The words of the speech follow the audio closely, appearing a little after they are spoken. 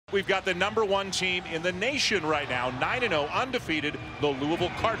We've got the #1 team in the nation right now, 9-0, undefeated, the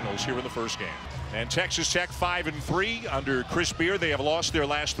Louisville Cardinals here in the first game. And Texas Tech 5-3 under Chris Beard. They have lost their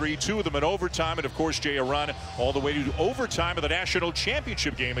last 3, 2 of them in overtime, and of course Jay a run all the way to overtime of the national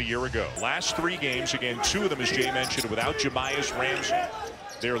championship game a year ago. Last 3 games, again 2 of them, as Jay mentioned, without Jemias Ramsey,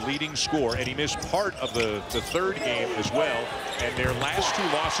 their leading scorer, and he missed part of the 3rd game as well. And their last 2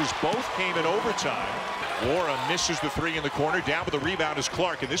 losses both came in overtime. Warren misses the 3 in the corner. Down with the rebound is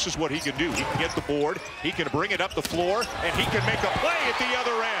Clark, and this is what he can do. He can get the board, he can bring it up the floor, and he can make a play at the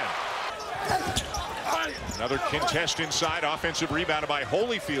other end. Another contest inside. Offensive rebound by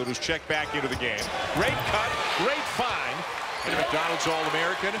Holyfield, who's checked back into the game. Great cut, great find. And McDonald's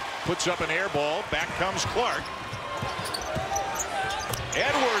All-American puts up an air ball. Back comes Clark.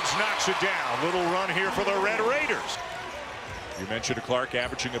 Edwards knocks it down. Little run here for the Red Raiders. You mentioned Clark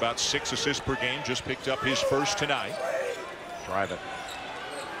averaging about 6 assists per game. Just picked up his first tonight. Drive it.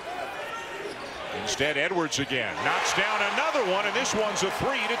 Instead, Edwards again knocks down another one, and this one's a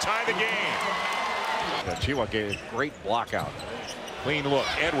 3 to tie the game. Chihuahua gave a great block out. Clean look.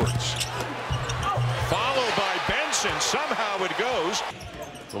 Edwards. Followed by Benson. Somehow it goes.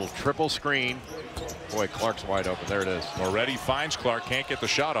 Little triple screen. Boy, Clark's wide open. There it is. Moretti finds Clark. Can't get the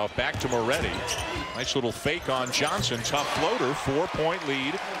shot off. Back to Moretti. Nice little fake on Johnson. Tough floater. 4-point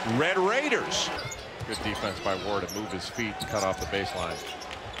lead. Red Raiders. Good defense by Ward to move his feet and cut off the baseline.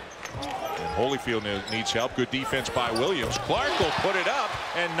 And Holyfield needs help. Good defense by Williams. Clark will put it up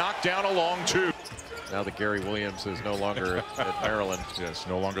and knock down a long 2. Now that Gary Williams is no longer at Maryland. Yes,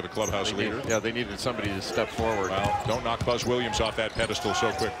 no longer the clubhouse leader. Yeah, they needed somebody to step forward. Well, don't knock Buzz Williams off that pedestal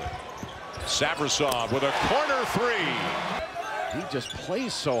so quickly. Savrasov with a corner 3. He just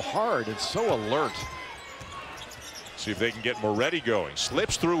plays so hard and so alert. See if they can get Moretti going.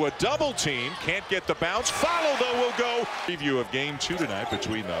 Slips through a double team. Can't get the bounce. Follow, though, will go. Preview of game 2 tonight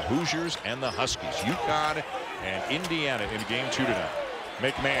between the Hoosiers and the Huskies. UConn and Indiana in game 2 tonight.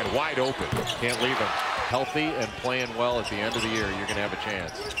 McMahon wide open. Can't leave him. Healthy and playing well at the end of the year, you're going to have a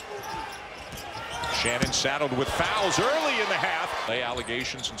chance. Shannon saddled with fouls early in the half. Lay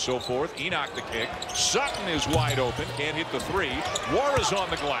allegations and so forth. Enoch the kick. Sutton is wide open. Can't hit the 3. Warren's on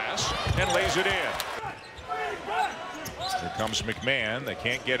the glass and lays it in. Here comes McMahon. They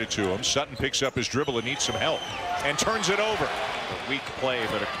can't get it to him. Sutton picks up his dribble and needs some help and turns it over. A weak play,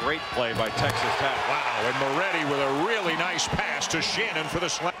 but a great play by Texas Tech. Wow, and Moretti with a really nice pass to Shannon for the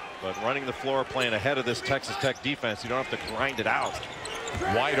slam. But running the floor, playing ahead of this Texas Tech defense, you don't have to grind it out.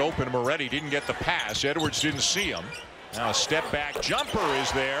 Wide open. Moretti didn't get the pass. Edwards didn't see him. Now a step back jumper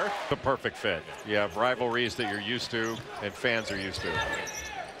is there. The perfect fit. You have rivalries that you're used to and fans are used to.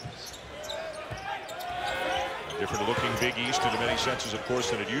 Different looking Big East in many senses, of course,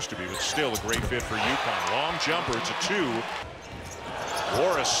 than it used to be, but still a great fit for UConn. Long jumper. It's a 2.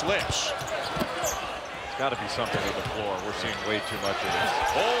 Warren slips. It's got to be something with the floor. We're seeing way too much of this.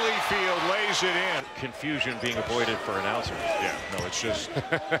 Holyfield lays it in. Confusion being avoided for announcers. Yeah, no, it's just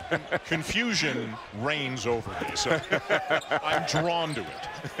confusion reigns over me, so I'm drawn to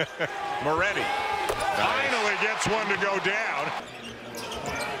it. Moretti finally gets one to go down.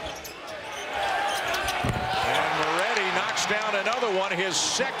 And Moretti knocks down another one, his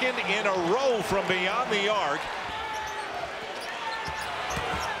 2nd in a row from beyond the arc.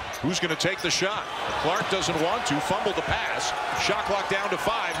 Who's going to take the shot? Clark doesn't want to. Fumbled the pass. Shot clock down to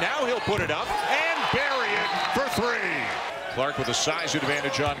 5. Now he'll put it up and bury it for 3. Clark with a size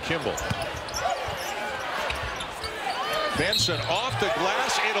advantage on Kimball. Benson off the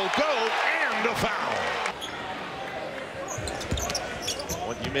glass. It'll go, and a foul.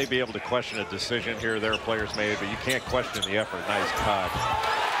 Well, you may be able to question a decision here their players made, but you can't question the effort. Nice cut.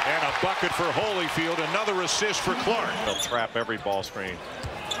 And a bucket for Holyfield. Another assist for Clark. They'll trap every ball screen.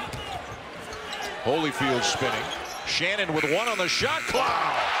 Holyfield spinning. Shannon with 1 on the shot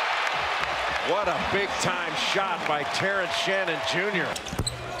clock. What a big time shot by Terrence Shannon Jr.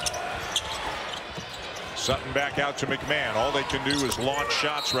 Sutton back out to McMahon. All they can do is launch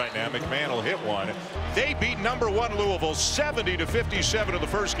shots right now. McMahon will hit one. They beat #1 Louisville 70-57 in the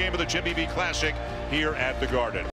first game of the Jimmy V Classic here at the Garden.